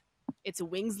depth, it's a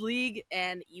wings league,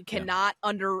 and you cannot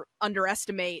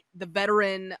underestimate the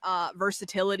veteran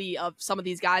versatility of some of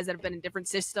these guys that have been in different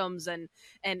systems and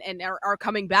are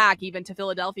coming back even to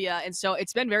Philadelphia. And so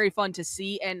it's been very fun to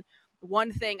see. And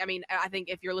one thing, I mean, I think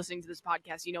if you're listening to this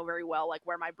podcast, you know very well like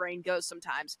where my brain goes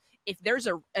sometimes. If there's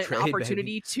an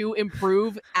opportunity to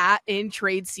improve in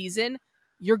trade season,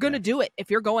 you're going to do it if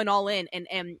you're going all in.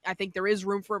 And I think there is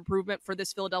room for improvement for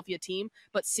this Philadelphia team,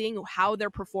 but seeing how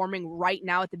they're performing right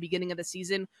now at the beginning of the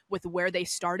season with where they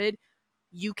started,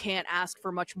 you can't ask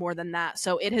for much more than that.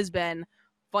 So it has been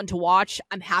fun to watch.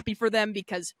 I'm happy for them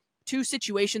because 2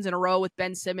 situations in a row with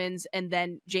Ben Simmons and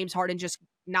then James Harden just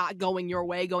not going your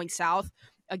way, going south.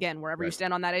 Again, wherever you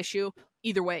stand on that issue,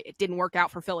 either way, it didn't work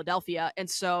out for Philadelphia. And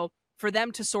so for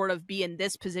them to sort of be in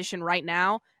this position right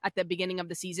now at the beginning of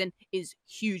the season is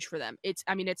huge for them. It's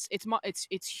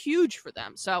huge for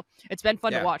them. So it's been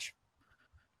fun to watch.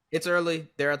 It's early.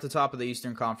 They're at the top of the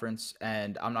Eastern Conference,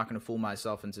 and I'm not going to fool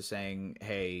myself into saying,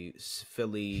 hey,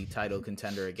 Philly title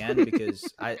contender again, because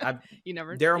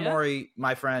Daryl Morey,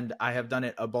 my friend, I have done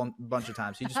it a bunch of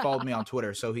times. He just followed me on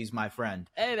Twitter, so he's my friend.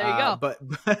 Hey, there you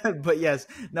go. But yes,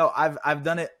 no, I've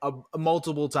done it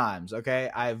multiple times, okay?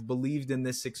 I've believed in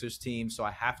this Sixers team, so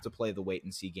I have to play the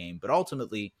wait-and-see game. But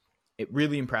ultimately, it's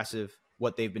really impressive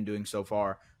what they've been doing so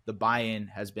far. The buy-in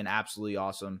has been absolutely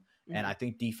awesome. And I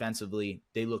think defensively,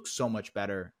 they look so much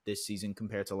better this season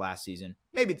compared to last season.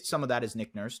 Maybe some of that is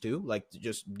Nick Nurse, too, like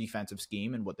just defensive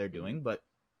scheme and what they're doing. But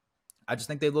I just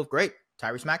think they look great.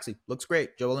 Tyrese Maxey looks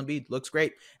great. Joel Embiid looks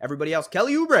great. Everybody else,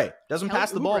 Kelly Oubre doesn't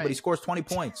pass the ball, but he scores 20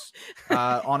 points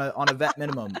on a vet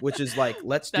minimum, which is like,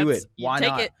 let's do it. Why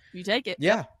not? You take it.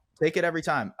 Yeah, take it every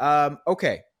time.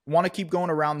 Okay. Want to keep going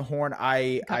around the horn.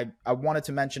 I wanted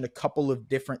to mention a couple of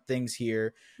different things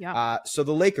here. Yeah. So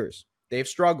the Lakers, they've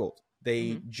struggled.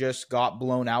 They just got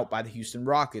blown out by the Houston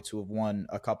Rockets, who have won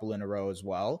a couple in a row as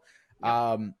well.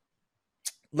 Yep.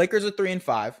 Lakers are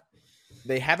 3-5.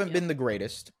 They haven't been the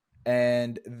greatest,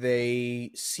 and they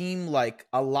seem like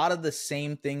a lot of the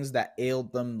same things that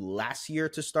ailed them last year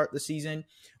to start the season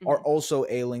are also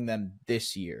ailing them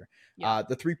this year. Yeah.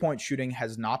 The 3-point shooting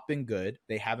has not been good.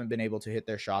 They haven't been able to hit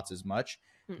their shots as much.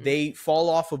 Mm-mm. They fall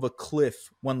off of a cliff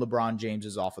when LeBron James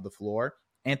is off of the floor.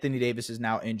 Anthony Davis is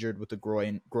now injured with a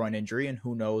groin injury, and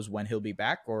who knows when he'll be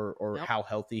back or how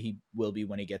healthy he will be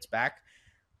when he gets back.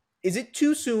 Is it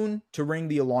too soon to ring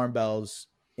the alarm bells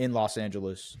in Los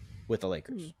Angeles with the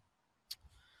Lakers?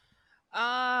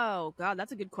 Oh, God,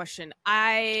 that's a good question.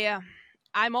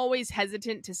 I'm always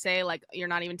hesitant to say, like, you're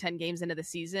not even 10 games into the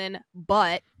season,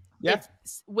 but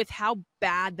with how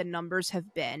bad the numbers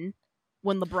have been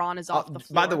when LeBron is off the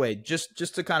floor. By the way,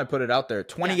 just to kind of put it out there,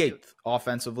 28th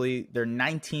offensively, they're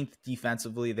 19th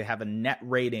defensively. They have a net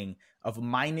rating of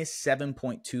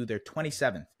 -7.2. They're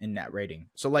 27th in net rating.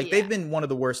 So they've been one of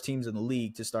the worst teams in the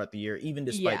league to start the year, even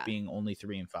despite being only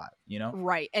 3-5, you know?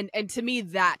 Right. And to me,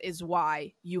 that is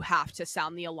why you have to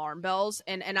sound the alarm bells.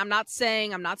 And I'm not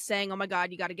saying, oh my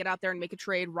God, you got to get out there and make a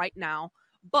trade right now.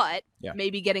 But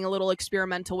maybe getting a little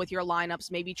experimental with your lineups,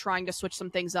 maybe trying to switch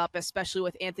some things up, especially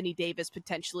with Anthony Davis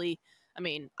potentially. I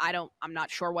mean, I'm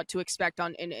not sure what to expect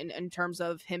in terms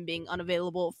of him being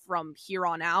unavailable from here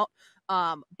on out.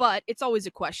 But it's always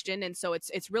a question. And so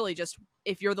it's really just,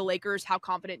 if you're the Lakers, how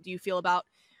confident do you feel about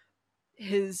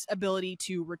his ability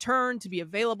to return, to be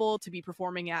available, to be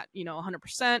performing at,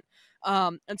 100%.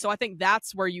 And so I think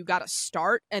that's where you got to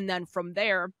start. And then from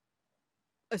there,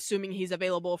 assuming he's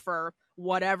available for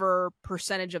whatever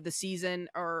percentage of the season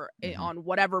or on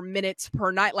whatever minutes per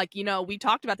night. Like, we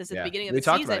talked about this at the beginning of the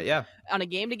season on a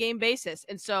game-to-game basis.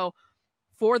 And so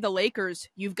for the Lakers,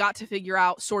 you've got to figure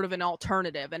out sort of an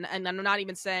alternative. And I'm not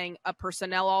even saying a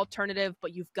personnel alternative,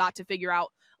 but you've got to figure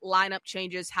out lineup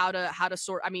changes, how to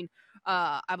sort. I mean,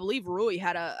 I believe Rui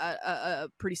had a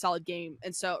pretty solid game,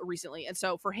 and so recently, and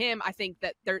so for him, I think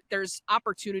that there's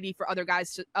opportunity for other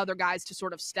guys to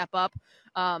sort of step up.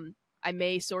 I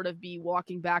may sort of be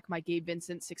walking back my Gabe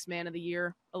Vincent 6th Man of the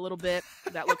Year a little bit.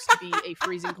 That looks to be a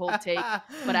freezing cold take,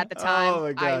 but at the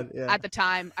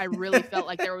time, I really felt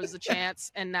like there was a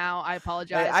chance, and now I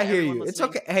apologize. Hey, I hear you. Listening. It's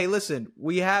okay. Hey, listen,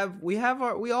 we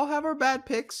all have our bad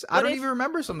picks. But I don't even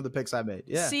remember some of the picks I made.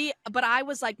 Yeah. See, but I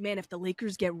was like, man, if the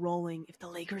Lakers get rolling, it's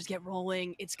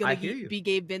going to be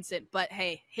Gabe Vincent. But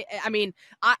hey, I mean,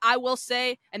 I will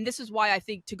say, and this is why I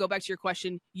think, to go back to your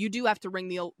question, you do have to ring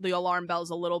the alarm bells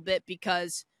a little bit,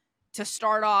 because to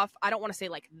start off, I don't want to say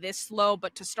like this slow,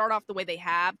 but to start off the way they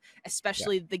have,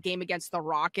 especially the game against the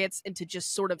Rockets, and to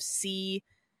just sort of see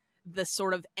the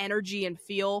sort of energy and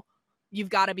feel, you've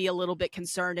got to be a little bit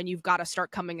concerned, and you've got to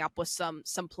start coming up with some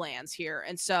plans here.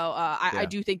 And so I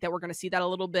do think that we're going to see that a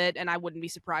little bit, and I wouldn't be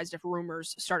surprised if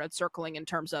rumors started circling in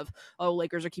terms of, oh,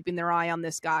 Lakers are keeping their eye on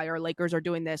this guy, or Lakers are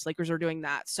doing this, Lakers are doing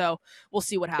that. So we'll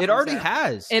see what happens. It already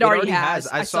has. It already has.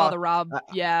 I saw the Rob.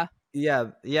 Yeah.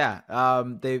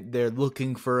 They're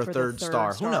looking for a third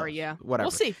star. Who knows? Yeah. Whatever.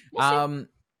 We'll see.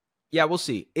 We'll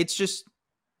see. It's just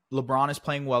LeBron is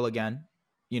playing well again.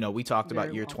 We talked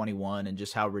about year 21 and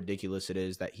just how ridiculous it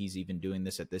is that he's even doing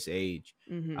this at this age.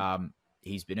 Mm-hmm.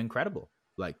 He's been incredible,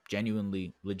 like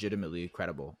genuinely, legitimately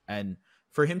incredible. And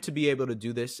for him to be able to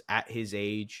do this at his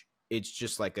age, it's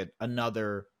just like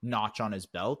another notch on his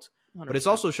belt. 100%. But it's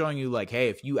also showing you, like, hey,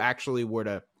 if you actually were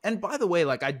to, and by the way,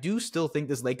 like, I do still think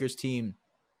this Lakers team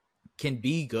can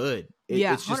be good.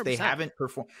 It's just 100%. They haven't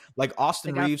performed. Like,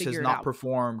 Austin Reeves has not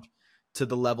performed to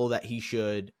the level that he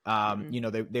should.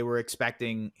 They were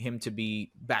expecting him to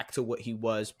be back to what he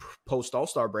was post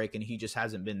All-Star break, and he just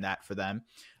hasn't been that for them.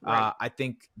 Right. I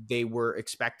think they were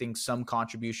expecting some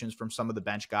contributions from some of the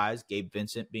bench guys, Gabe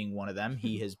Vincent being one of them.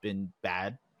 He has been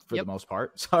bad for the most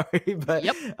part. Sorry, but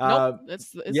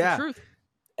it's the truth.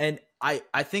 And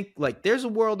I think, like, there's a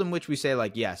world in which we say,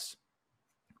 like, yes,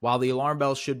 while the alarm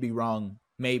bells should be rung,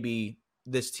 maybe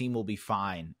this team will be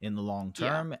fine in the long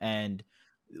term. And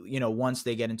once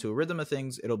they get into a rhythm of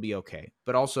things, it'll be okay.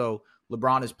 But also,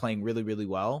 LeBron is playing really, really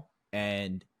well,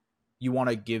 and you want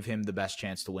to give him the best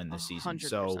chance to win this season. 100%.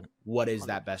 So what is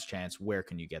that best chance? Where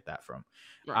can you get that from?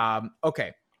 Right.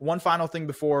 Okay. One final thing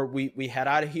before we head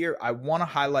out of here. I want to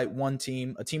highlight one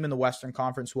team, a team in the Western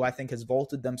Conference who I think has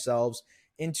vaulted themselves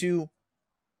into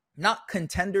not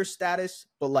contender status,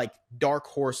 but like dark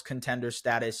horse contender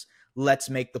status. Let's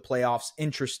make the playoffs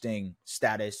interesting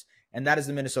status. And that is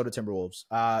the Minnesota Timberwolves.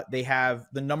 They have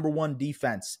the number one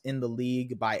defense in the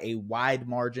league by a wide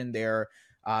margin. They're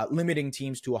limiting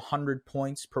teams to 100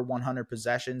 points per 100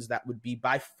 possessions. That would be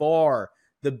by far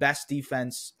the best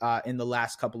defense in the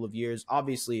last couple of years.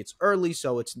 Obviously, it's early,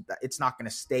 so it's not going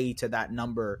to stay to that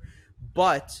number.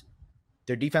 But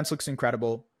their defense looks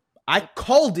incredible. I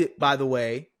called it, by the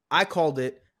way. I called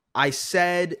it I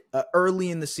said early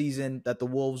in the season that the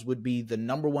Wolves would be the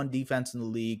number one defense in the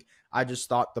league. I just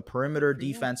thought the perimeter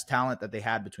defense talent that they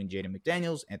had between Jaden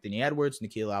McDaniels, Anthony Edwards,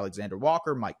 Nickeil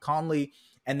Alexander-Walker, Mike Conley,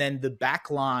 and then the back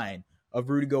line of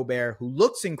Rudy Gobert, who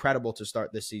looks incredible to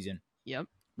start this season,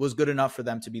 was good enough for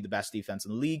them to be the best defense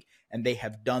in the league, and they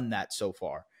have done that so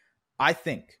far. I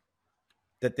think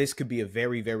that this could be a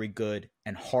very, very good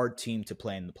and hard team to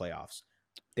play in the playoffs.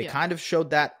 They kind of showed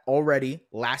that already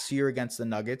last year against the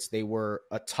Nuggets. They were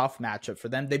a tough matchup for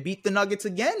them. They beat the Nuggets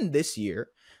again this year.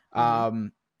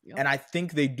 And I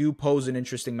think they do pose an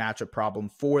interesting matchup problem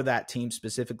for that team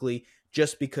specifically,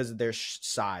 just because of their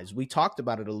size. We talked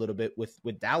about it a little bit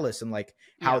with Dallas and like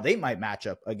how they might match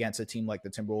up against a team like the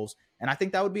Timberwolves. And I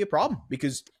think that would be a problem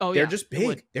because they're just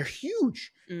big. They're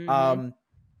huge. And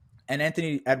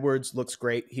Anthony Edwards looks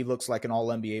great. He looks like an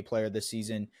all-NBA player this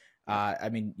season. I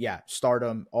mean,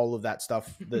 stardom, all of that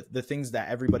stuff, the things that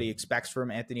everybody expects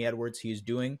from Anthony Edwards, he is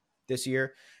doing this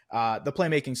year. The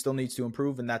playmaking still needs to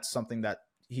improve, and that's something that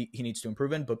he needs to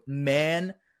improve in. But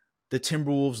man, the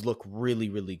Timberwolves look really,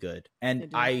 really good. And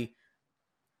I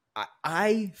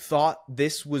thought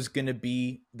this was going to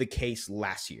be the case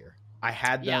last year. I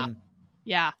had them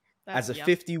as a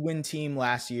 50-win team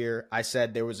last year. I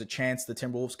said there was a chance the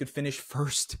Timberwolves could finish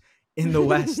first in the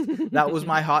West. That was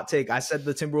my hot take. I said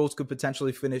the Timberwolves could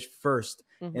potentially finish first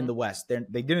in the West.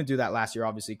 They didn't do that last year,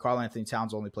 obviously. Karl-Anthony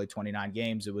Towns only played 29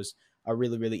 games. It was a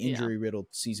really, really injury-riddled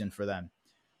season for them.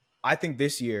 I think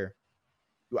this year,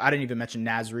 I didn't even mention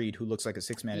Naz Reid, who looks like a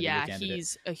six-man of the year candidate.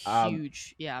 He's a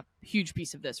huge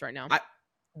piece of this right now.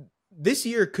 This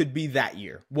year could be that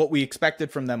year. What we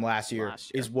expected from them last year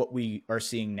is what we are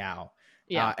seeing now.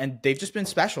 And they've just been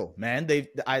special, man.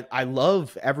 I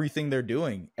love everything they're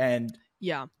doing. And,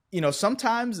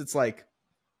 sometimes it's like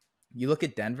you look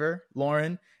at Denver,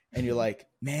 Lauren, and you're like,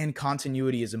 man,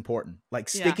 continuity is important. Like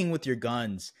sticking with your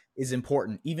guns is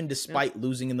important, even despite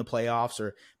losing in the playoffs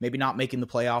or maybe not making the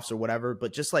playoffs or whatever,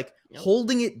 but just like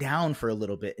holding it down for a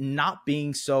little bit and not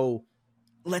being so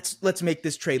let's make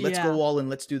this trade. Let's go all in.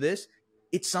 Let's do this.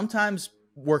 It sometimes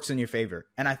works in your favor.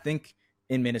 And I think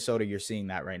in Minnesota, you're seeing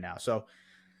that right now. So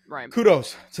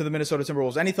kudos to the Minnesota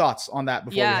Timberwolves. Any thoughts on that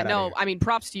before we head out of here? I mean,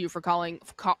 props to you for calling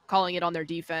it on their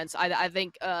defense. I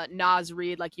think Naz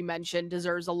Reid, like you mentioned,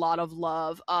 deserves a lot of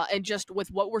love. And just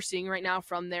with what we're seeing right now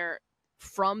from their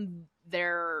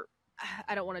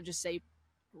I don't want to just say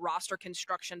roster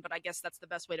construction, but I guess that's the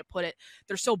best way to put it.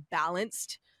 They're so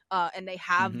balanced, and they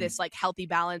have this like healthy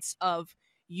balance of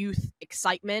youth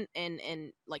excitement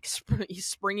and like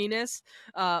springiness.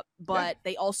 But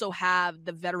they also have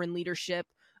the veteran leadership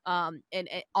and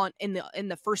in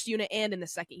the first unit and in the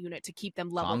second unit to keep them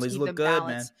level, to keep them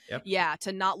balanced.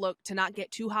 To not get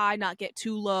too high, not get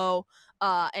too low,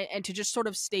 and to just sort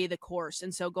of stay the course.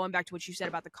 And so going back to what you said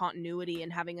about the continuity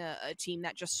and having a team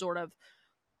that just sort of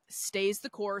stays the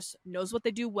course, knows what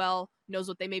they do well, knows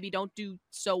what they maybe don't do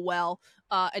so well,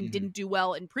 and didn't do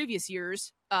well in previous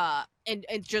years, and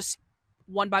just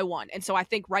one by one. And so I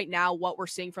think right now what we're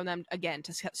seeing from them, again,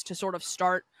 to sort of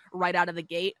start right out of the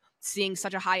gate, seeing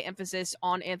such a high emphasis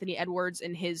on Anthony Edwards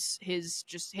and his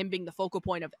just him being the focal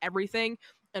point of everything,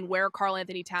 and where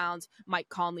Karl-Anthony Towns, Mike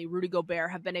Conley, Rudy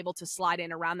Gobert have been able to slide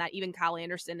in around that, even Kyle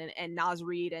Anderson and Naz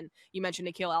Reid, and you mentioned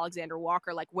Nickeil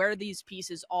Alexander-Walker, like where these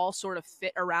pieces all sort of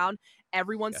fit around,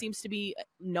 everyone seems to be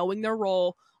knowing their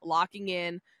role, locking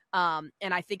in, and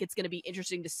I think it's going to be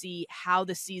interesting to see how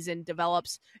the season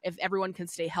develops, if everyone can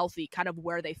stay healthy, kind of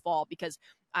where they fall, because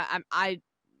I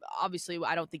obviously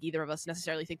I don't think either of us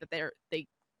necessarily think that they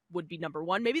would be number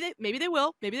one. Maybe they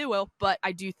will, but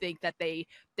I do think that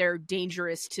they're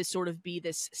dangerous to sort of be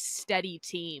this steady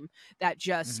team that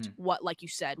just like you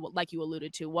said, like you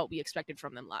alluded to, what we expected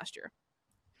from them last year.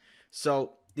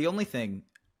 So the only thing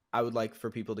I would like for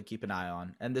people to keep an eye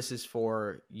on, and this is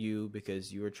for you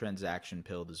because you were transaction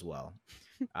pilled as well.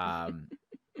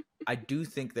 I do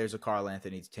think there's a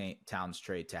Karl-Anthony Towns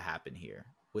trade to happen here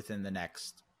within the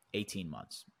next 18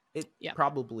 months. It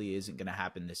probably isn't going to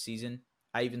happen this season.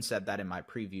 I even said that in my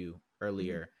preview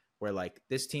earlier, where like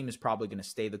this team is probably going to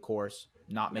stay the course,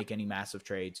 not make any massive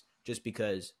trades, just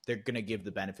because they're going to give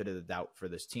the benefit of the doubt for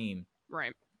this team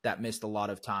that missed a lot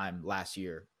of time last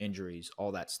year, injuries,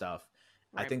 all that stuff.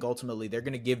 I think ultimately they're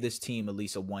going to give this team at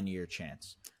least a 1-year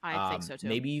chance. I think so too.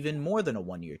 Maybe even more than a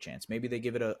 1-year chance. Maybe they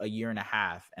give it a year and a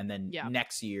half, and then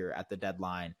next year at the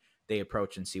deadline, they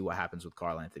approach and see what happens with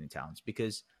Karl-Anthony Towns.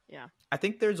 Because I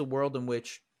think there's a world in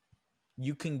which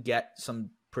you can get some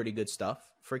pretty good stuff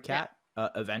for Cat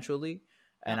eventually.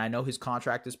 And I know his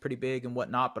contract is pretty big and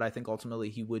whatnot, but I think ultimately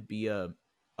he would be a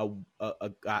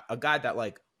guy that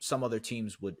like some other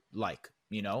teams would like,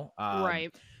 you know?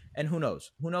 And who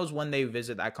knows when they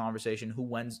visit that conversation,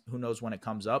 who knows when it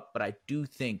comes up. But I do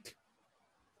think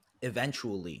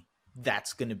eventually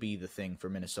that's going to be the thing for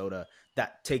Minnesota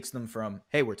that takes them from,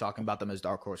 hey, we're talking about them as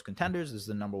dark horse contenders, this is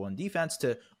the number one defense,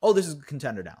 to, oh, this is a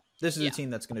contender now. This is a team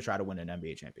that's going to try to win an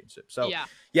NBA championship. So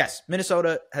yes,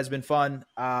 Minnesota has been fun.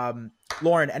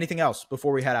 Lauren, anything else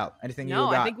before we head out? Anything you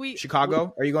got? I think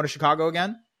Chicago? Are you going to Chicago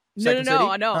again? No,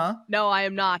 I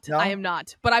am not. No? I am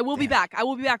not. But I will be back. I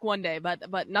will be back one day,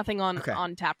 but nothing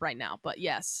on tap right now. But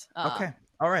yes. Okay.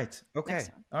 All right. Okay.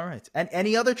 All right. And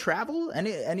any other travel?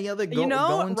 Any other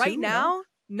going right to? now?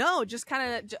 No, just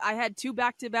kind of. I had 2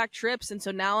 back-to-back trips, and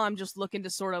so now I'm just looking to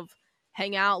sort of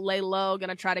hang out, lay low.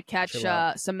 Gonna try to catch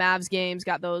some Mavs games.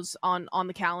 Got those on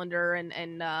the calendar,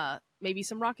 and maybe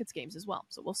some Rockets games as well.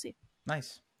 So we'll see.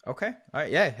 Nice. Okay. All right.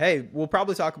 Yeah. Hey, we'll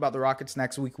probably talk about the Rockets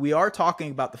next week. We are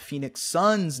talking about the Phoenix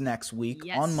Suns next week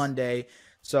on Monday.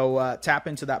 So tap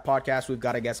into that podcast. We've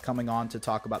got a guest coming on to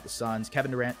talk about the Suns.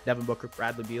 Kevin Durant, Devin Booker,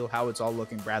 Bradley Beal, how it's all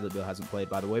looking. Bradley Beal hasn't played,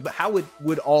 by the way, but how it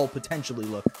would all potentially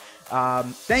look.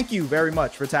 Thank you very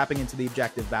much for tapping into the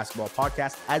Objective Basketball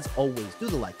Podcast. As always, do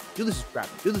the like, do the subscribe,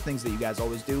 do the things that you guys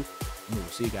always do. And we will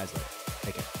see you guys later.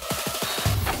 Take care.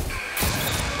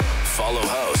 Follow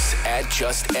hosts at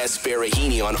Just S.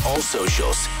 Farahini on all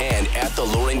socials and at The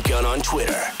Lauren Gunn on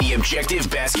Twitter. The Objective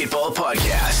Basketball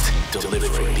Podcast,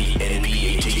 delivering the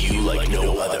NBA to you like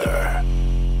no other.